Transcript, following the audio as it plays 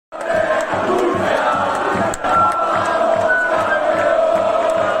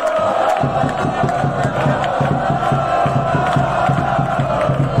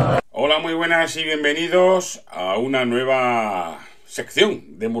buenas y bienvenidos a una nueva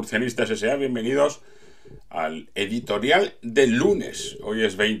sección de Murcianistas S.A. Bienvenidos al editorial del lunes. Hoy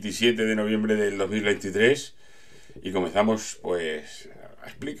es 27 de noviembre del 2023 y comenzamos pues a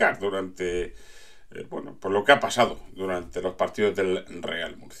explicar durante, por lo que ha pasado durante los partidos del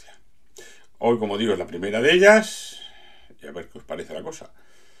Real Murcia. Hoy, como digo, es la primera de ellas y a ver qué os parece la cosa.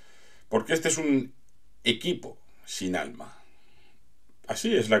 Porque este es un equipo sin alma.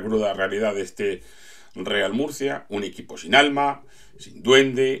 Así es la cruda realidad de este Real Murcia, un equipo sin alma, sin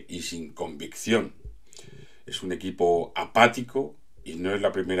duende y sin convicción. Es un equipo apático y no es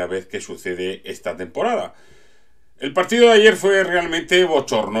la primera vez que sucede esta temporada. El partido de ayer fue realmente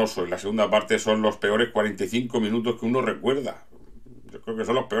bochornoso. En la segunda parte son los peores 45 minutos que uno recuerda. Yo creo que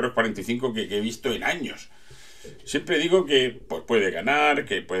son los peores 45 que he visto en años. Siempre digo que pues, puedes ganar,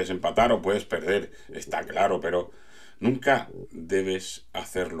 que puedes empatar o puedes perder, está claro, pero nunca debes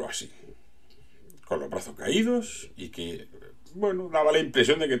hacerlo así, con los brazos caídos y que, daba la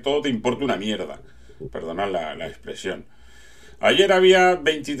impresión de que todo te importa una mierda. Perdonad la expresión. Ayer había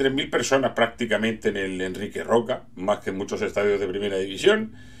 23.000 personas prácticamente en el Enrique Roca, más que en muchos estadios de primera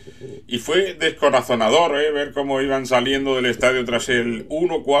división, y fue descorazonador ver cómo iban saliendo del estadio tras el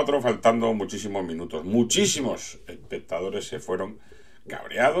 1-4, faltando muchísimos minutos. Muchísimos espectadores se fueron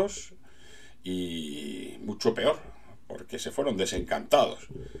cabreados y mucho peor, porque se fueron desencantados.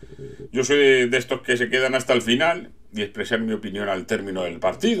 Yo soy de estos que se quedan hasta el final y expresar mi opinión al término del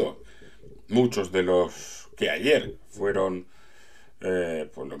partido. Muchos de los que ayer fueron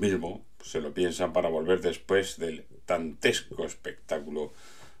pues lo mismo, se lo piensan para volver después del dantesco espectáculo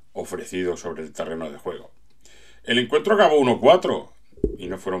ofrecido sobre el terreno de juego. El encuentro acabó 1-4 y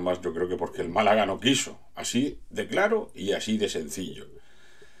no fueron más, yo creo que porque el Málaga no quiso. Así de claro y así de sencillo.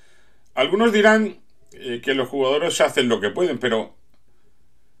 Algunos dirán que los jugadores hacen lo que pueden, pero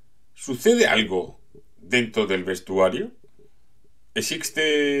 ¿sucede algo dentro del vestuario?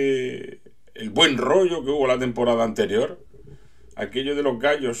 ¿Existe el buen rollo que hubo la temporada anterior? Aquello de los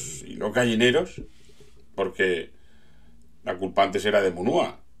gallos y los gallineros, porque la culpa antes era de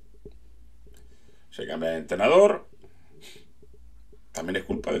Munúa. Se cambia de entrenador, también es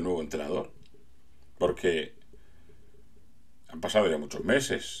culpa del nuevo entrenador, porque han pasado ya muchos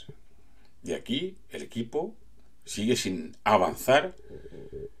meses y aquí el equipo sigue sin avanzar,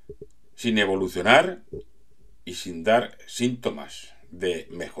 sin evolucionar y sin dar síntomas de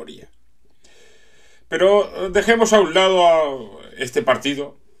mejoría. Pero dejemos a un lado este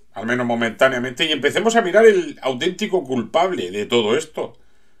partido, al menos momentáneamente, y empecemos a mirar el auténtico culpable de todo esto.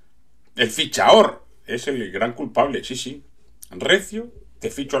 El fichador es el gran culpable, sí. Recio, te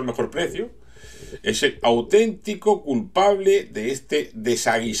ficho al mejor precio, es el auténtico culpable de este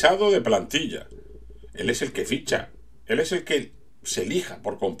desaguisado de plantilla. Él es el que ficha, él es el que se elija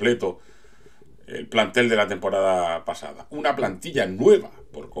por completo el plantel de la temporada pasada. Una plantilla nueva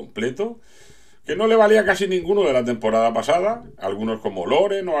por completo, que no le valía casi ninguno de la temporada pasada. Algunos como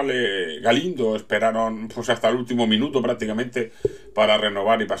Loren o Ale Galindo esperaron pues hasta el último minuto prácticamente para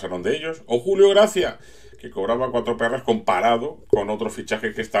renovar y pasaron de ellos. O Julio Gracia, que cobraba 4 perras comparado con otros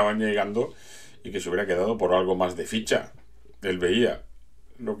fichajes que estaban llegando y que se hubiera quedado por algo más de ficha. Él veía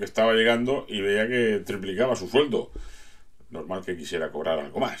lo que estaba llegando y veía que triplicaba su sueldo. Normal que quisiera cobrar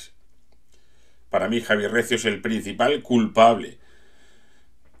algo más. Para mí Javi Recio es el principal culpable.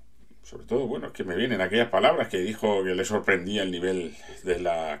 Sobre todo, es que me vienen aquellas palabras que dijo que le sorprendía el nivel de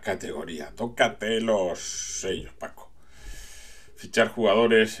la categoría. Tócate los sellos, Paco. Fichar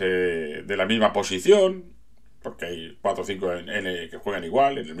jugadores de la misma posición, porque hay 4 o 5 que juegan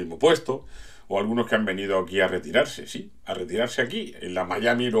igual, en el mismo puesto, o algunos que han venido aquí a retirarse, sí, a retirarse aquí, en la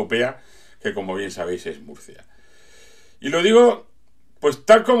Miami europea, que como bien sabéis es Murcia. Y lo digo, pues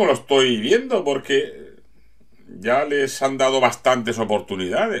tal como lo estoy viendo, porque ya les han dado bastantes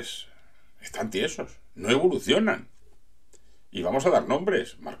oportunidades. Están tiesos, no evolucionan. Y vamos a dar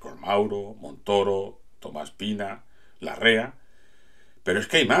nombres: Marcos Mauro, Montoro, Tomás Pina, Larrea. Pero es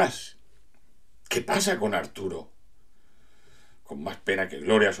que hay más. ¿Qué pasa con Arturo? Con más pena que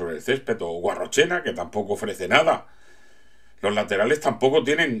gloria sobre el césped, o Guarrochena, que tampoco ofrece nada. Los laterales tampoco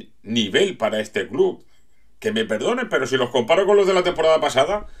tienen nivel para este club. Que me perdonen, pero si los comparo con los de la temporada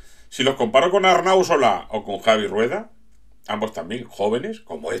pasada, si los comparo con Arnau Solá o con Javi Rueda, ambos también jóvenes,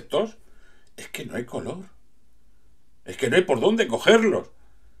 como estos, es que no hay color. Es que no hay por dónde cogerlos.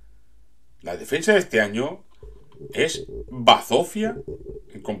 La defensa de este año es bazofia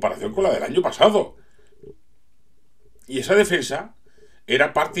en comparación con la del año pasado. Y esa defensa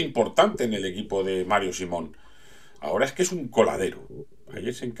era parte importante en el equipo de Mario Simón. Ahora es que es un coladero.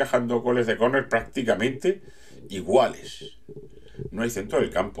 Ayer se encajan 2 goles de córner prácticamente iguales. no hay centro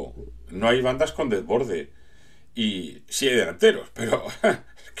del campo, no hay bandas con desborde y sí hay delanteros, pero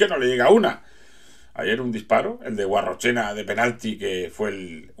es que no le llega una. Ayer un disparo, el de Guarrochena de penalti, que fue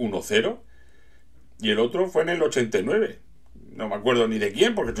el 1-0, y el otro fue en el 89. No me acuerdo ni de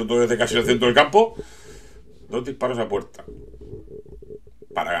quién, porque chutó desde casi el centro del campo. 2 disparos a puerta.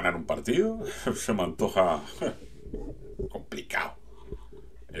 Para ganar un partido, se me antoja complicado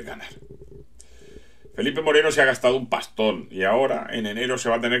el ganar. Felipe Moreno se ha gastado un pastón y ahora en enero se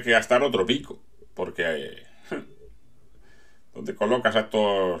va a tener que gastar otro pico. Porque ¿dónde colocas a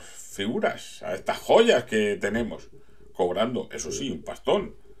estas figuras, a estas joyas que tenemos? Cobrando, eso sí, un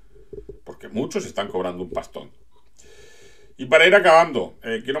pastón. Porque muchos están cobrando un pastón. Y para ir acabando,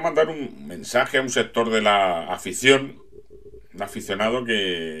 quiero mandar un mensaje a un sector de la afición, un aficionado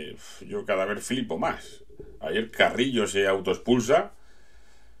que yo cada vez flipo más. Ayer Carrillo se autoexpulsa,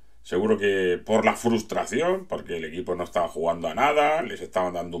 seguro que por la frustración, porque el equipo no estaba jugando a nada, les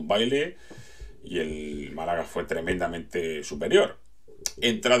estaban dando un baile y el Málaga fue tremendamente superior.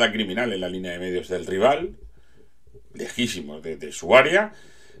 Entrada criminal en la línea de medios del rival, lejísimos de su área,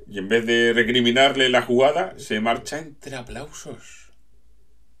 y en vez de recriminarle la jugada, se marcha entre aplausos.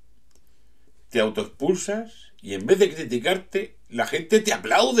 Te autoexpulsas y en vez de criticarte, la gente te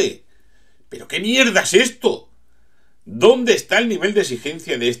aplaude. ¿Pero qué mierda es esto? ¿Dónde está el nivel de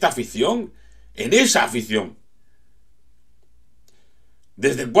exigencia de esta afición? En esa afición.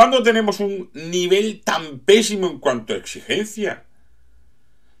 ¿Desde cuándo tenemos un nivel tan pésimo en cuanto a exigencia?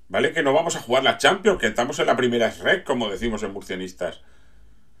 ¿Vale? Que no vamos a jugar la Champions, que estamos en la primera rec, como decimos en murcianistas.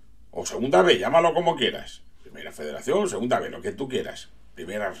 O segunda B, llámalo como quieras. Primera Federación, segunda B, lo que tú quieras.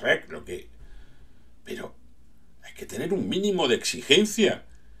 Primera rec, lo que... Pero hay que tener un mínimo de exigencia.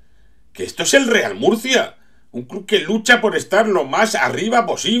 Que esto es el Real Murcia. Un club que lucha por estar lo más arriba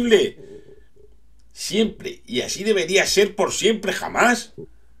posible. Siempre. Y así debería ser por siempre, jamás.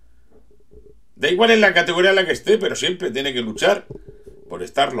 Da igual en la categoría en la que esté, pero siempre tiene que luchar por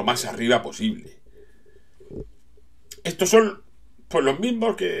estar lo más arriba posible. Estos son pues los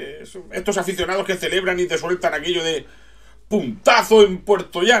mismos que estos aficionados que celebran y te sueltan aquello de puntazo en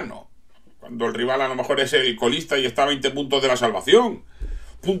Puerto Llano, cuando el rival a lo mejor es el colista y está a 20 puntos de la salvación.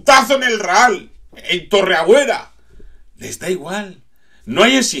 Puntazo en el Real, en Torreagüera. Les da igual, no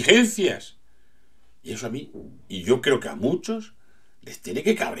hay exigencias. Y eso a mí, y yo creo que a muchos, les tiene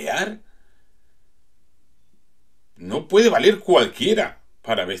que cabrear. No puede valer cualquiera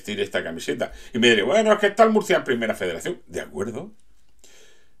para vestir esta camiseta. Y me diré, bueno, es que está el Murcia en Primera Federación. De acuerdo.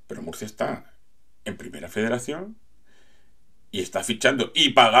 Pero Murcia está en Primera Federación y está fichando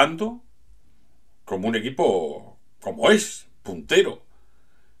y pagando como un equipo como es, puntero.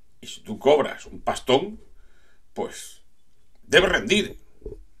 Y si tú cobras un pastón, pues debes rendir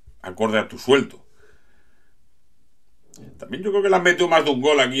acorde a tu sueldo. También yo creo que le han metido más de un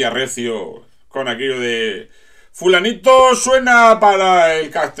gol aquí a Recio con aquello de fulanito suena para el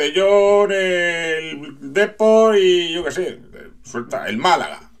Castellón, el Depor y yo qué sé, suelta el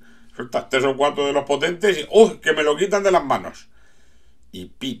Málaga. Sueltas 3 o 4 de los potentes y ¡oh! Que me lo quitan de las manos. Y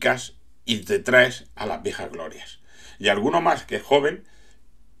picas y te traes a las viejas glorias. Y alguno más que es joven,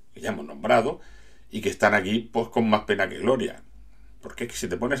 que ya hemos nombrado, y que están aquí pues con más pena que gloria. Porque es que si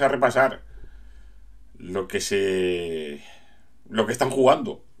te pones a repasar lo que están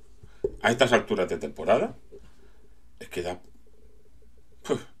jugando a estas alturas de temporada, es que da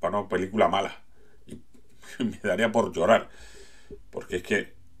para una película mala. Y me daría por llorar. Porque es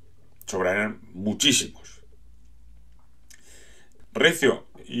que sobrarán muchísimos. Recio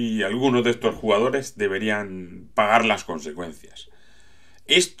y algunos de estos jugadores deberían pagar las consecuencias.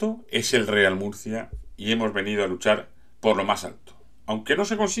 Esto es el Real Murcia y hemos venido a luchar por lo más alto. Aunque no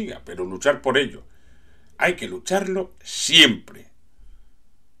se consiga, pero luchar por ello. Hay que lucharlo siempre.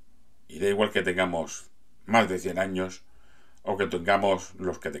 Y da igual que tengamos más de 100 años o que tengamos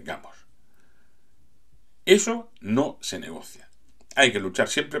los que tengamos. Eso no se negocia. Hay que luchar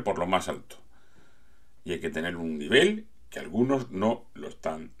siempre por lo más alto. Y hay que tener un nivel que algunos no lo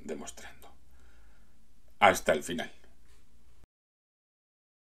están demostrando. Hasta el final.